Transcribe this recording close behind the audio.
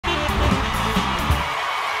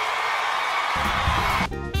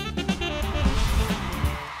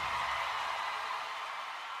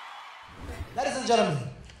and gentlemen,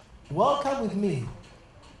 welcome with me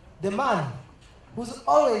the man who's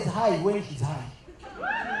always high when he's high.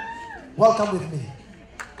 Welcome with me,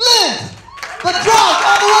 Klint, the drug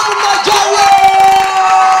of the world of Nigeria!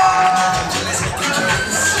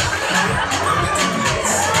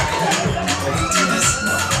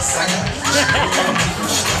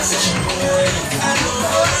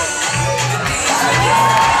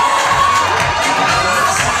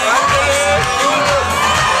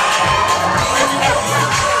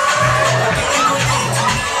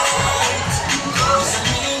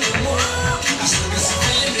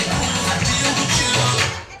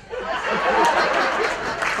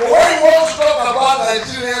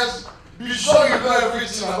 Nigerians, be sure you know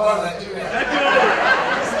everything about Nigeria.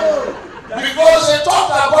 Because they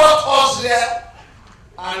talked about us there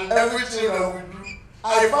and everything that we do.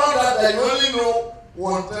 I found out that you only know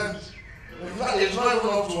 1/10. In fact, it's not even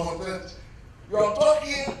up to 1/10. You're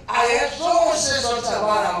talking, I heard someone say something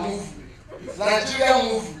about a movie, Nigerian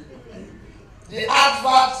movie. The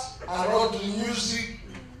adverts and all the music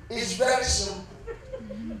is very simple.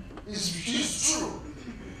 It's true.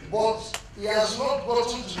 But he has not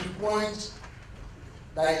gotten to the point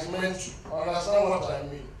that is meant to. Understand what I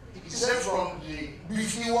mean? He said it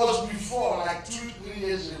was before, like 2-3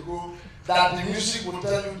 years ago, that the music will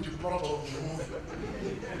tell you the plot of the movie.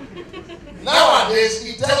 Nowadays,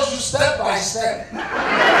 it tells you step by step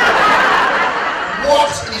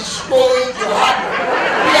what is going to happen.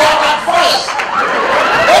 We have advanced.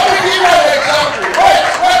 Let me give you an example. Wait,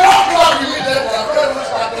 don't clap immediately. I'm going to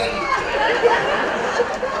start telling you.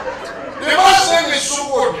 The man's name is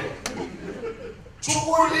Chukwudi.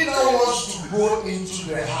 Chukwudi now wants to go into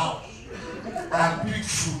the house and pick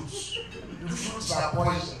fruits. The fruits are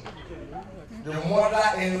poison. The mother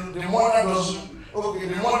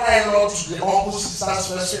mother-in-law to the uncle sister's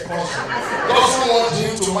first cousin doesn't want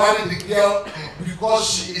him to marry the girl because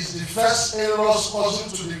she is the first in-law's cousin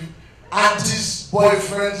to the auntie's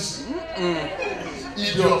boyfriend's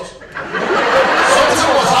idiot. Something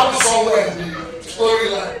was happening somewhere in the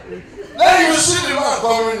storyline. Then you see the man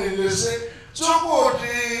coming in, they say, Chukwudi,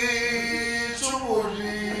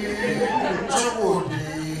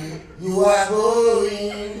 you are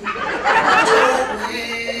going,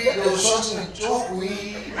 Chukwudi, there was something, Chukwudi,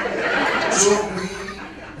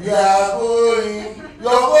 you are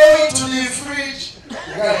going to the fridge,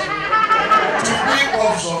 to pick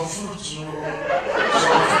up some fruits, you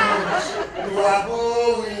are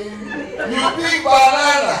going, you pick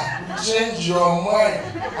banana, change your mind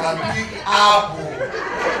and pick apple.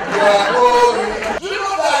 You are going. Do you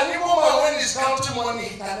know that an Igbo man, when he's counting money,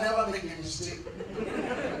 he can never make a mistake?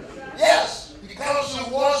 Yes, he counts it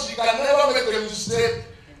once, he can never make a mistake.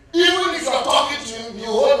 Even if you are talking to him, he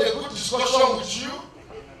will hold a good discussion with you,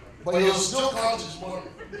 but he'll still count his money.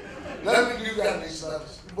 Let me give you an example.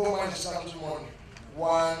 Igbo man is counting money.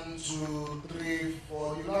 1, 2, 3,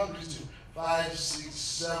 4. You not greet him. 5, 6,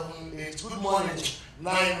 7, 8. Good morning.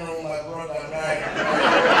 9, oh my brother, 9.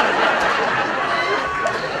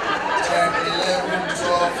 10, 11,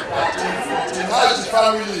 12, 13, 14. How is the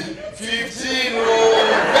family? 15, oh,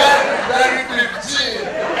 very 15.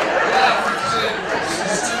 Yeah, 15,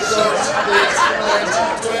 16, 17, 18,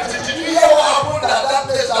 19, 20. Did you hear what happened at that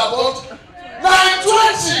place about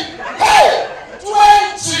 9:20? Hey,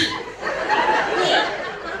 20.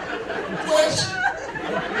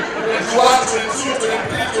 21, 22,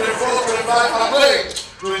 23, 24, 25, and wait,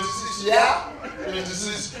 26, yeah?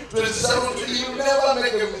 26, 27, you never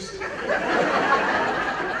make a mistake.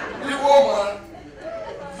 The woman,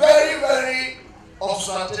 very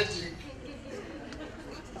obstetric.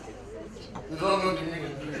 You don't know the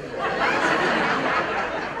meaning, do you?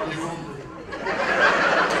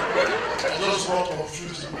 I just got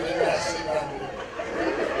confused when I said that.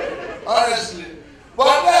 Honestly.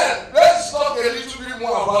 But then, let's talk a little bit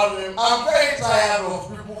more about them. I'm very tired of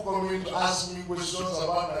people coming to ask me questions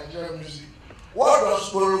about Nigerian music. What does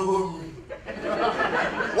Korogo mean?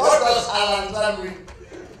 What does Alanta mean?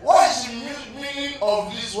 What is the meaning of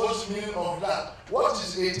this? What's the meaning of that? What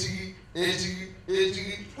is Etigi? We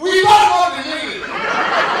don't know the meaning.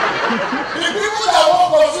 The people that were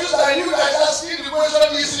confused and you guys asking the question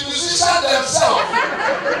is the musicians themselves.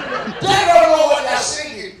 They don't know what they're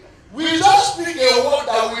singing. We just speak a word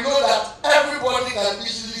that we know that everybody can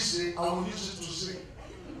easily say and we use it to sing.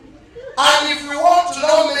 And if we want to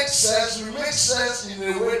now make sense, we make sense in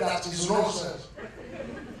a way that is nonsense.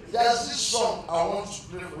 There's this song I want to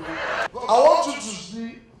play for you. I want you to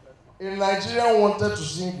see a Nigerian wanted to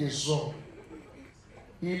sing a song.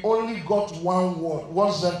 He only got one word,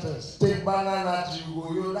 one sentence. Take banana to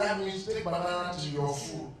you. That means take banana to your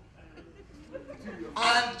food.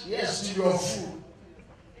 and yes, your food.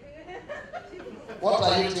 What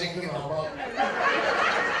are you thinking about?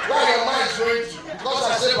 Where your mind is going to? Because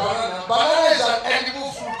I say banana. Banana is an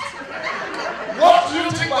edible fruit. What do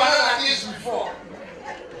you think banana is before?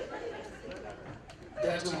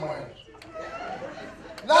 Get in mind.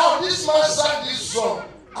 Now this man sang this song.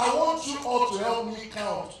 I want you all to help me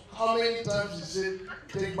count how many times he said,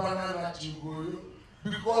 take banana to go.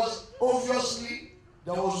 Because obviously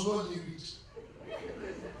there was no lyrics.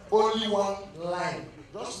 Only one line.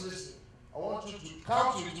 Just listen. I want you to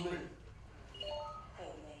count with me.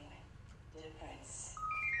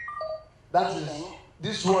 That is,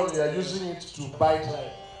 this one you are using it to bite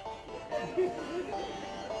life.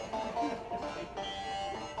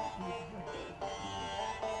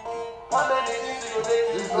 How many things you go take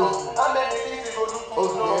to know? How many things you go look to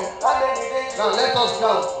know? How many days? Now let us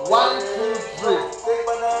count. 1, 2, 3. Take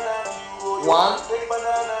banana, you go. 1, take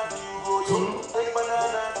banana, you go. 2, take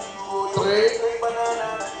banana, you go. 3, take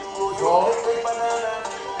banana, you go. 4, take banana,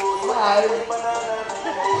 you go. 5, take banana,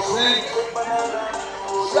 you go. 6, take banana,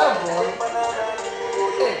 you go. 7, take banana,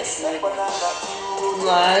 you go. 8, take banana, you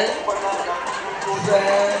go. 9, take banana, you go.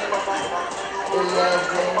 10,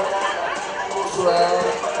 11,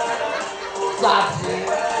 12, 13,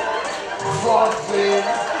 14,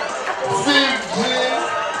 15,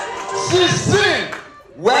 16.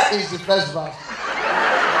 Where is the first verse?